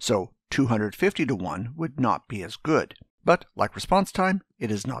 so 250 to 1 would not be as good, but like response time,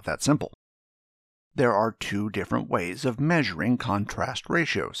 it is not that simple. There are two different ways of measuring contrast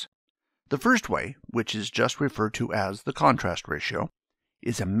ratios. The first way, which is just referred to as the contrast ratio,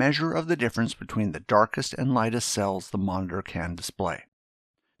 is a measure of the difference between the darkest and lightest cells the monitor can display.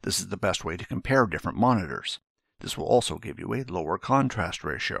 This is the best way to compare different monitors. This will also give you a lower contrast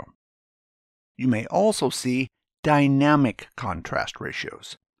ratio. You may also see dynamic contrast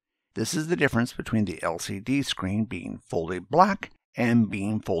ratios. This is the difference between the LCD screen being fully black and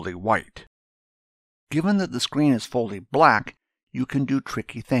being fully white. Given that the screen is fully black, you can do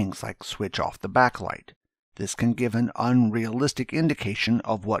tricky things like switch off the backlight. This can give an unrealistic indication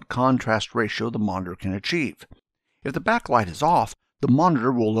of what contrast ratio the monitor can achieve. If the backlight is off, the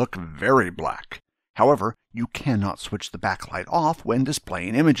monitor will look very black. However, you cannot switch the backlight off when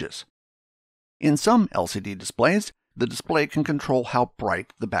displaying images. In some LCD displays, the display can control how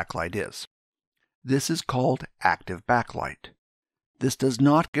bright the backlight is. This is called active backlight. This does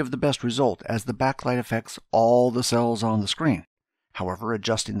not give the best result as the backlight affects all the cells on the screen. However,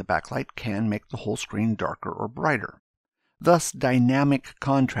 adjusting the backlight can make the whole screen darker or brighter. Thus, dynamic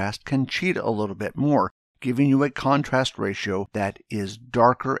contrast can cheat a little bit more giving you a contrast ratio that is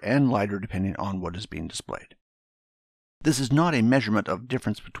darker and lighter depending on what is being displayed. This is not a measurement of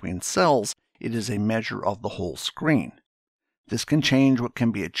difference between cells, it is a measure of the whole screen. This can change what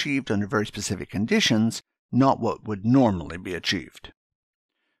can be achieved under very specific conditions, not what would normally be achieved.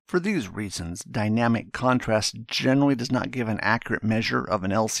 For these reasons, dynamic contrast generally does not give an accurate measure of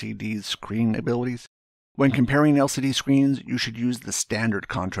an LCD's screen abilities. When comparing LCD screens, you should use the standard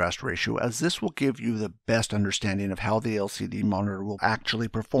contrast ratio, as this will give you the best understanding of how the LCD monitor will actually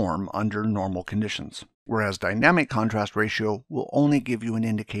perform under normal conditions, whereas dynamic contrast ratio will only give you an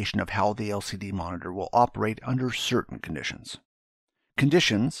indication of how the LCD monitor will operate under certain conditions.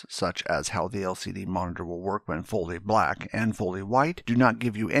 Conditions, such as how the LCD monitor will work when fully black and fully white, do not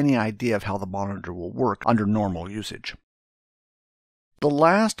give you any idea of how the monitor will work under normal usage. The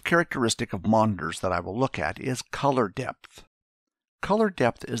last characteristic of monitors that I will look at is color depth. Color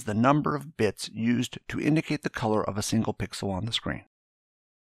depth is the number of bits used to indicate the color of a single pixel on the screen.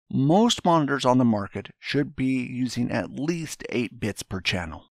 Most monitors on the market should be using at least 8 bits per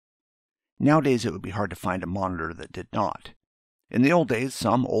channel. Nowadays it would be hard to find a monitor that did not. In the old days,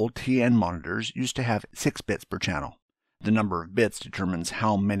 some old TN monitors used to have 6 bits per channel. The number of bits determines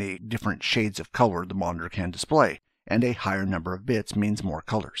how many different shades of color the monitor can display, and a higher number of bits means more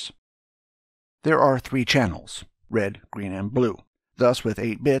colors. There are 3 channels, red, green, and blue. Thus, with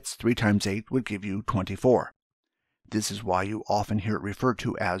 8 bits, 3 times 8 would give you 24. This is why you often hear it referred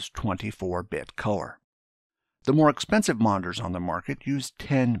to as 24-bit color. The more expensive monitors on the market use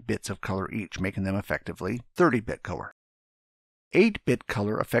 10 bits of color each, making them effectively 30-bit color. 8-bit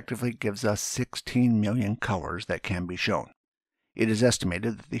color effectively gives us 16 million colors that can be shown. It is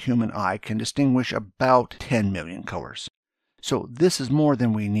estimated that the human eye can distinguish about 10 million colors. So this is more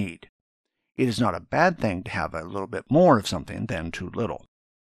than we need. It is not a bad thing to have a little bit more of something than too little.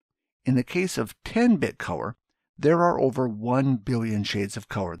 In the case of 10-bit color, there are over 1 billion shades of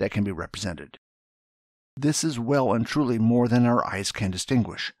color that can be represented. This is well and truly more than our eyes can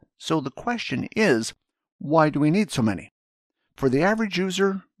distinguish. So the question is, why do we need so many? For the average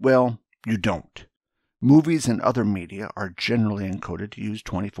user, well, you don't. Movies and other media are generally encoded to use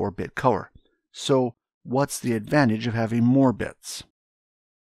 24-bit color. So what's the advantage of having more bits?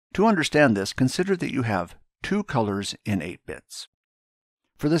 To understand this, consider that you have 2 colors in 8 bits.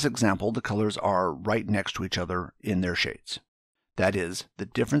 For this example, the colors are right next to each other in their shades. That is, the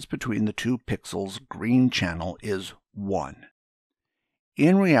difference between the 2 pixels' green channel is 1.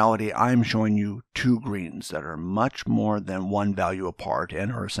 In reality, I'm showing you 2 greens that are much more than 1 value apart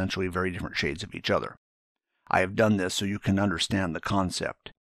and are essentially very different shades of each other. I have done this so you can understand the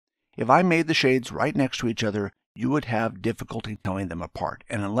concept. If I made the shades right next to each other, you would have difficulty telling them apart,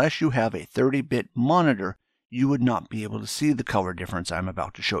 and unless you have a 30-bit monitor, you would not be able to see the color difference I'm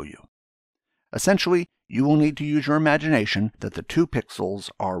about to show you. Essentially, you will need to use your imagination that the 2 pixels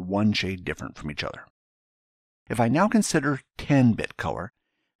are 1 shade different from each other. If I now consider 10-bit color,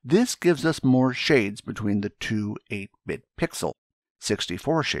 this gives us more shades between the 2 8-bit pixels,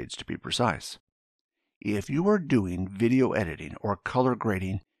 64 shades to be precise. If you are doing video editing or color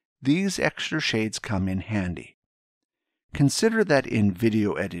grading, these extra shades come in handy. Consider that in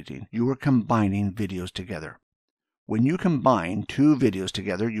video editing, you are combining videos together. When you combine 2 videos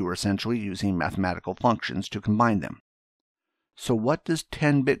together, you are essentially using mathematical functions to combine them. So what does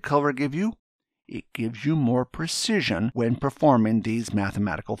 10-bit color give you? It gives you more precision when performing these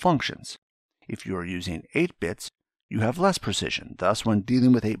mathematical functions. If you are using 8 bits, you have less precision. Thus, when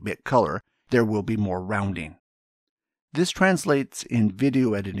dealing with 8-bit color, there will be more rounding. This translates in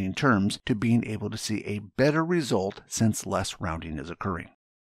video editing terms to being able to see a better result since less rounding is occurring.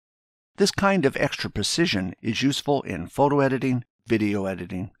 This kind of extra precision is useful in photo editing, video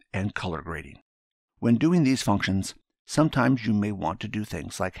editing, and color grading. When doing these functions, sometimes you may want to do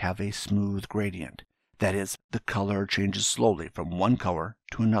things like have a smooth gradient. That is, the color changes slowly from one color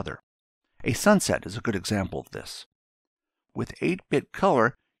to another. A sunset is a good example of this. With 8-bit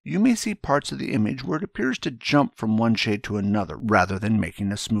color, you may see parts of the image where it appears to jump from one shade to another rather than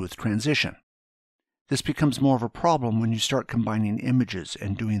making a smooth transition. This becomes more of a problem when you start combining images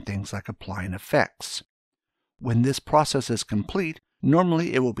and doing things like applying effects. When this process is complete,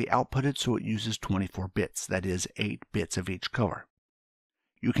 normally it will be outputted so it uses 24 bits, that is 8 bits of each color.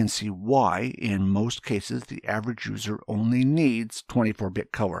 You can see why, in most cases, the average user only needs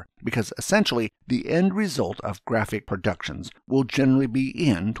 24-bit color, because essentially the end result of graphic productions will generally be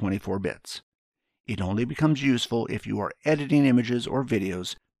in 24 bits. It only becomes useful if you are editing images or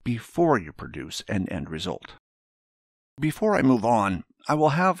videos before you produce an end result. Before I move on, I will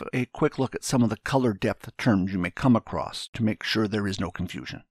have a quick look at some of the color depth terms you may come across to make sure there is no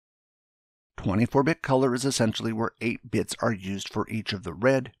confusion. 24-bit color is essentially where 8 bits are used for each of the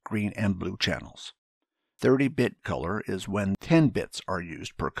red, green, and blue channels. 30-bit color is when 10 bits are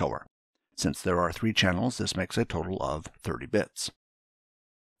used per color. Since there are 3 channels, this makes a total of 30 bits.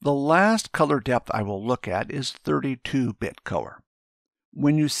 The last color depth I will look at is 32-bit color.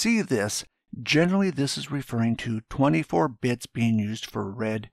 When you see this, generally this is referring to 24 bits being used for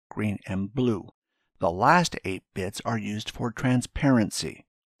red, green, and blue. The last 8 bits are used for transparency.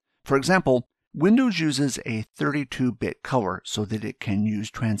 For example, Windows uses a 32-bit color so that it can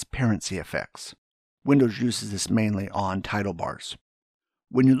use transparency effects. Windows uses this mainly on title bars.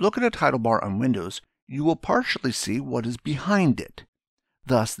 When you look at a title bar on Windows, you will partially see what is behind it.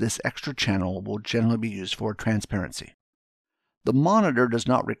 Thus, this extra channel will generally be used for transparency. The monitor does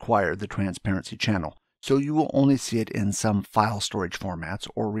not require the transparency channel, so you will only see it in some file storage formats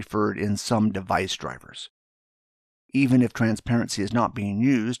or referred in some device drivers. Even if transparency is not being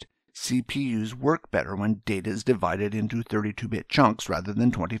used, CPUs work better when data is divided into 32-bit chunks rather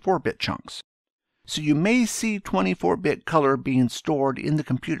than 24-bit chunks. So you may see 24-bit color being stored in the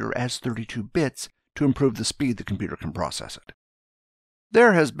computer as 32 bits to improve the speed the computer can process it.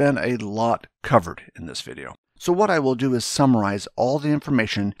 There has been a lot covered in this video, so what I will do is summarize all the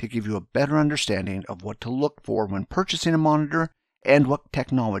information to give you a better understanding of what to look for when purchasing a monitor and what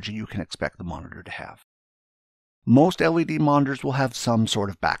technology you can expect the monitor to have. Most LED monitors will have some sort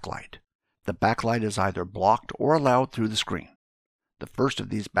of backlight. The backlight is either blocked or allowed through the screen. The first of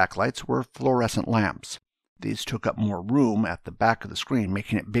these backlights were fluorescent lamps. These took up more room at the back of the screen,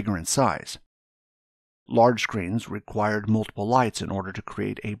 making it bigger in size. Large screens required multiple lights in order to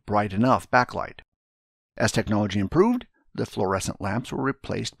create a bright enough backlight. As technology improved, the fluorescent lamps were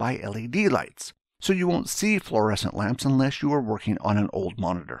replaced by LED lights, so you won't see fluorescent lamps unless you are working on an old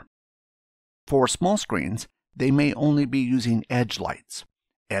monitor. For small screens, they may only be using edge lights.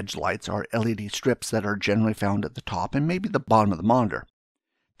 Edge lights are LED strips that are generally found at the top and maybe the bottom of the monitor.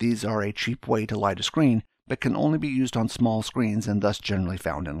 These are a cheap way to light a screen, but can only be used on small screens and thus generally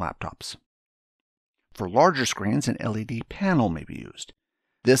found in laptops. For larger screens, an LED panel may be used.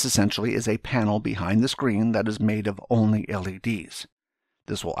 This essentially is a panel behind the screen that is made of only LEDs.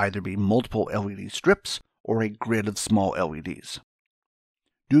 This will either be multiple LED strips or a grid of small LEDs.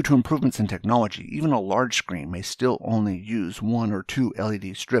 Due to improvements in technology, even a large screen may still only use 1 or 2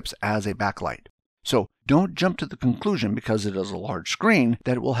 LED strips as a backlight. So don't jump to the conclusion because it is a large screen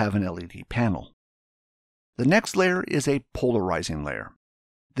that it will have an LED panel. The next layer is a polarizing layer.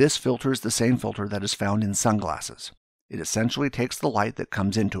 This filter is the same filter that is found in sunglasses. It essentially takes the light that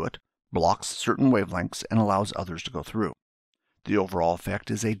comes into it, blocks certain wavelengths, and allows others to go through. The overall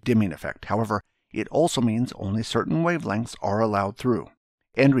effect is a dimming effect. However, it also means only certain wavelengths are allowed through.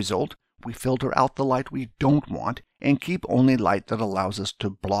 End result, we filter out the light we don't want and keep only light that allows us to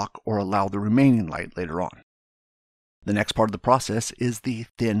block or allow the remaining light later on. The next part of the process is the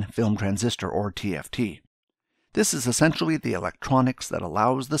thin film transistor, or TFT. This is essentially the electronics that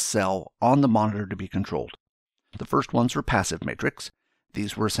allows the cell on the monitor to be controlled. The first ones were passive matrix.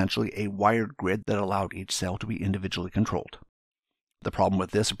 These were essentially a wired grid that allowed each cell to be individually controlled. The problem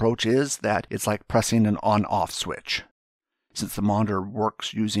with this approach is that it's like pressing an on-off switch. Since the monitor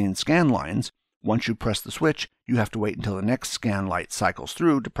works using scan lines, once you press the switch, you have to wait until the next scan light cycles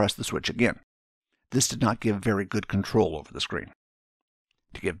through to press the switch again. This did not give very good control over the screen.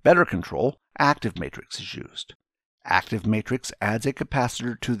 To give better control, active matrix is used. Active matrix adds a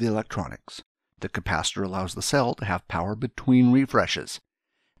capacitor to the electronics. The capacitor allows the cell to have power between refreshes.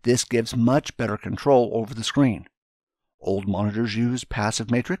 This gives much better control over the screen. Old monitors use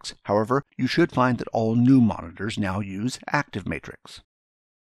passive matrix. However, you should find that all new monitors now use active matrix.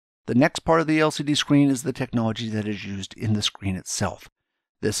 The next part of the LCD screen is the technology that is used in the screen itself.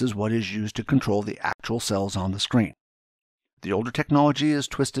 This is what is used to control the actual cells on the screen. The older technology is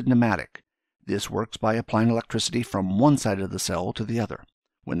twisted pneumatic. This works by applying electricity from one side of the cell to the other.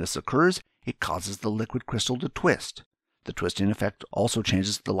 When this occurs, it causes the liquid crystal to twist. The twisting effect also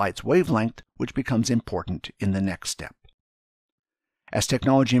changes the light's wavelength, which becomes important in the next step. As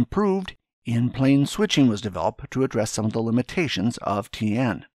technology improved, in-plane switching was developed to address some of the limitations of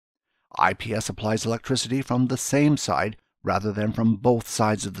TN. IPS applies electricity from the same side rather than from both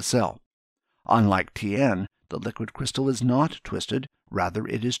sides of the cell. Unlike TN, the liquid crystal is not twisted, rather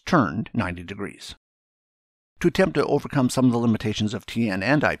it is turned 90 degrees. To attempt to overcome some of the limitations of TN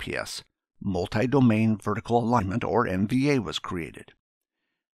and IPS, multi-domain vertical alignment, or MVA, was created.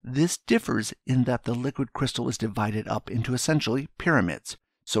 This differs in that the liquid crystal is divided up into essentially pyramids,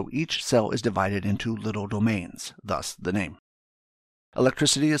 so each cell is divided into little domains, thus the name.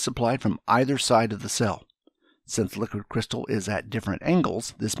 Electricity is supplied from either side of the cell. Since liquid crystal is at different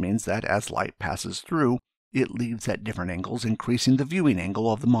angles, this means that as light passes through, it leaves at different angles, increasing the viewing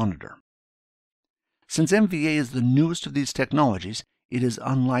angle of the monitor. Since MVA is the newest of these technologies, it is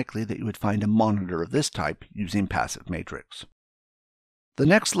unlikely that you would find a monitor of this type using passive matrix. The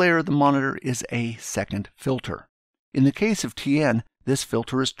next layer of the monitor is a second filter. In the case of TN, this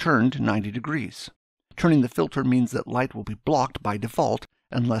filter is turned 90 degrees. Turning the filter means that light will be blocked by default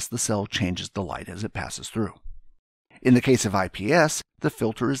unless the cell changes the light as it passes through. In the case of IPS, the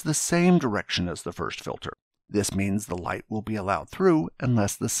filter is the same direction as the first filter. This means the light will be allowed through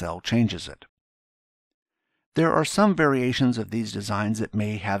unless the cell changes it. There are some variations of these designs that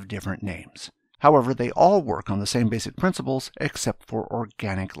may have different names. However, they all work on the same basic principles except for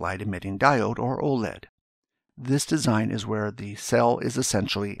organic light-emitting diode, or OLED. This design is where the cell is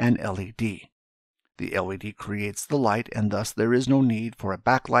essentially an LED. The LED creates the light, and thus there is no need for a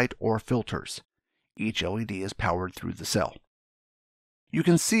backlight or filters. Each LED is powered through the cell. You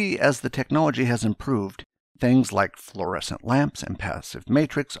can see as the technology has improved, things like fluorescent lamps and passive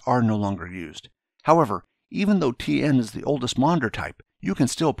matrix are no longer used. However, even though TN is the oldest monitor type, you can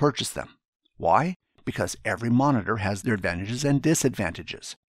still purchase them. Why? Because every monitor has their advantages and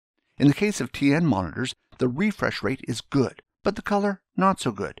disadvantages. In the case of TN monitors, the refresh rate is good, but the color not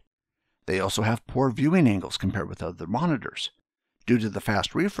so good. They also have poor viewing angles compared with other monitors. Due to the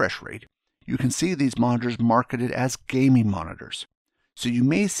fast refresh rate, you can see these monitors marketed as gaming monitors. So you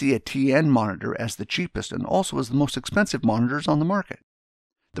may see a TN monitor as the cheapest and also as the most expensive monitors on the market.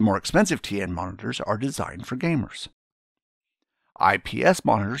 The more expensive TN monitors are designed for gamers. IPS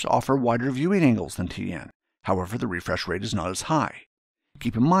monitors offer wider viewing angles than TN. However, the refresh rate is not as high.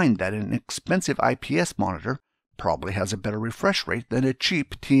 Keep in mind that an expensive IPS monitor probably has a better refresh rate than a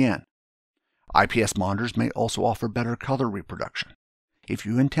cheap TN. IPS monitors may also offer better color reproduction. If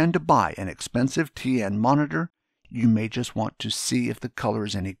you intend to buy an expensive TN monitor, you may just want to see if the color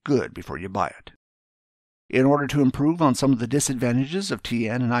is any good before you buy it. In order to improve on some of the disadvantages of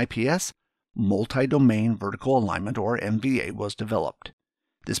TN and IPS, multi-domain vertical alignment, or MVA, was developed.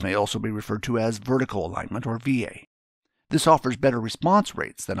 This may also be referred to as vertical alignment, or VA. This offers better response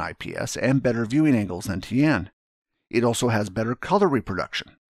rates than IPS and better viewing angles than TN. It also has better color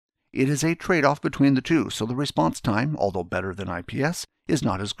reproduction. It is a trade-off between the two, so the response time, although better than IPS, is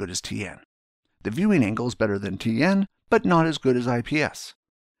not as good as TN. The viewing angle is better than TN, but not as good as IPS.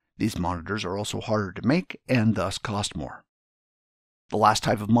 These monitors are also harder to make and thus cost more. The last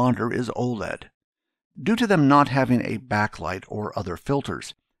type of monitor is OLED. Due to them not having a backlight or other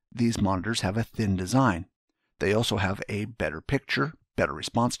filters, these monitors have a thin design. They also have a better picture, better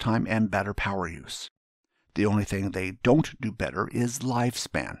response time, and better power use. The only thing they don't do better is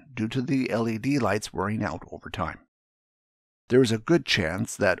lifespan, due to the LED lights wearing out over time. There is a good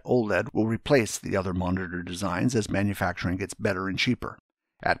chance that OLED will replace the other monitor designs as manufacturing gets better and cheaper.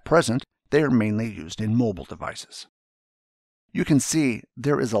 At present, they are mainly used in mobile devices. You can see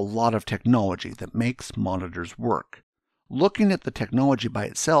there is a lot of technology that makes monitors work. Looking at the technology by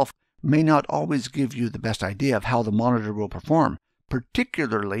itself may not always give you the best idea of how the monitor will perform,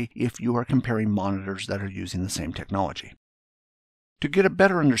 particularly if you are comparing monitors that are using the same technology. To get a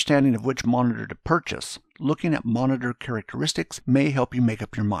better understanding of which monitor to purchase, looking at monitor characteristics may help you make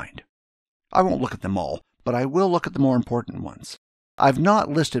up your mind. I won't look at them all, but I will look at the more important ones. I've not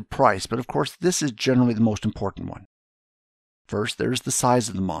listed price, but of course this is generally the most important one. First, there's the size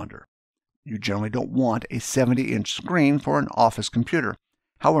of the monitor. You generally don't want a 70-inch screen for an office computer.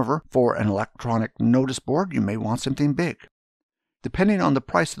 However, for an electronic notice board, you may want something big. Depending on the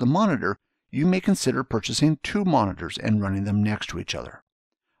price of the monitor, you may consider purchasing two monitors and running them next to each other.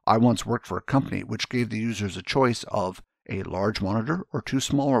 I once worked for a company which gave the users a choice of a large monitor or two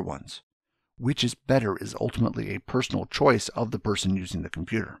smaller ones. Which is better is ultimately a personal choice of the person using the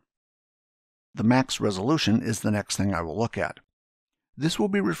computer. The max resolution is the next thing I will look at. This will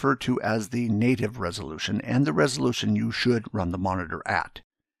be referred to as the native resolution and the resolution you should run the monitor at.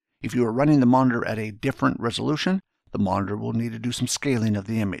 If you are running the monitor at a different resolution, the monitor will need to do some scaling of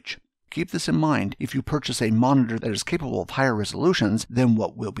the image. Keep this in mind if you purchase a monitor that is capable of higher resolutions than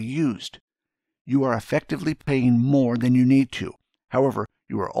what will be used. You are effectively paying more than you need to. However,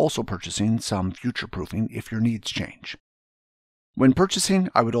 you are also purchasing some future-proofing if your needs change. When purchasing,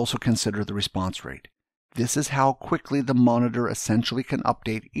 I would also consider the response rate. This is how quickly the monitor essentially can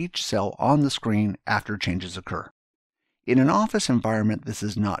update each cell on the screen after changes occur. In an office environment, this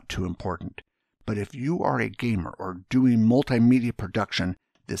is not too important, but if you are a gamer or doing multimedia production,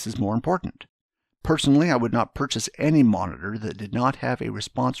 this is more important. Personally, I would not purchase any monitor that did not have a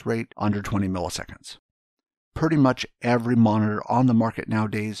response rate under 20 milliseconds. Pretty much every monitor on the market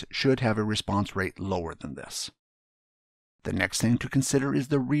nowadays should have a response rate lower than this. The next thing to consider is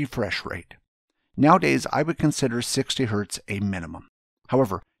the refresh rate. Nowadays, I would consider 60 Hz a minimum.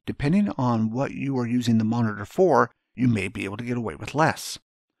 However, depending on what you are using the monitor for, you may be able to get away with less.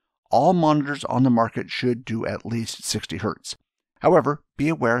 All monitors on the market should do at least 60 Hz. However, be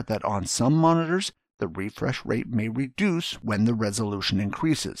aware that on some monitors, the refresh rate may reduce when the resolution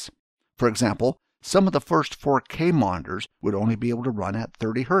increases. For example, some of the first 4K monitors would only be able to run at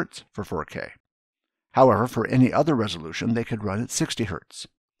 30 Hz for 4K. However, for any other resolution, they could run at 60 Hz.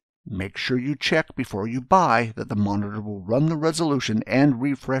 Make sure you check before you buy that the monitor will run the resolution and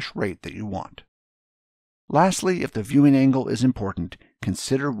refresh rate that you want. Lastly, if the viewing angle is important,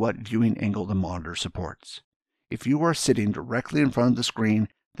 consider what viewing angle the monitor supports. If you are sitting directly in front of the screen,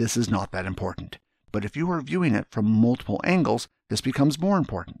 this is not that important. But if you are viewing it from multiple angles, this becomes more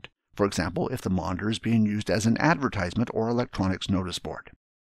important. For example, if the monitor is being used as an advertisement or electronics notice board.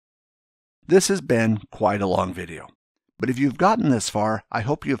 This has been quite a long video. But if you've gotten this far, I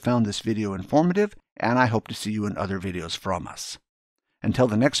hope you have found this video informative, and I hope to see you in other videos from us. Until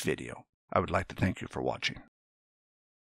the next video, I would like to thank you for watching.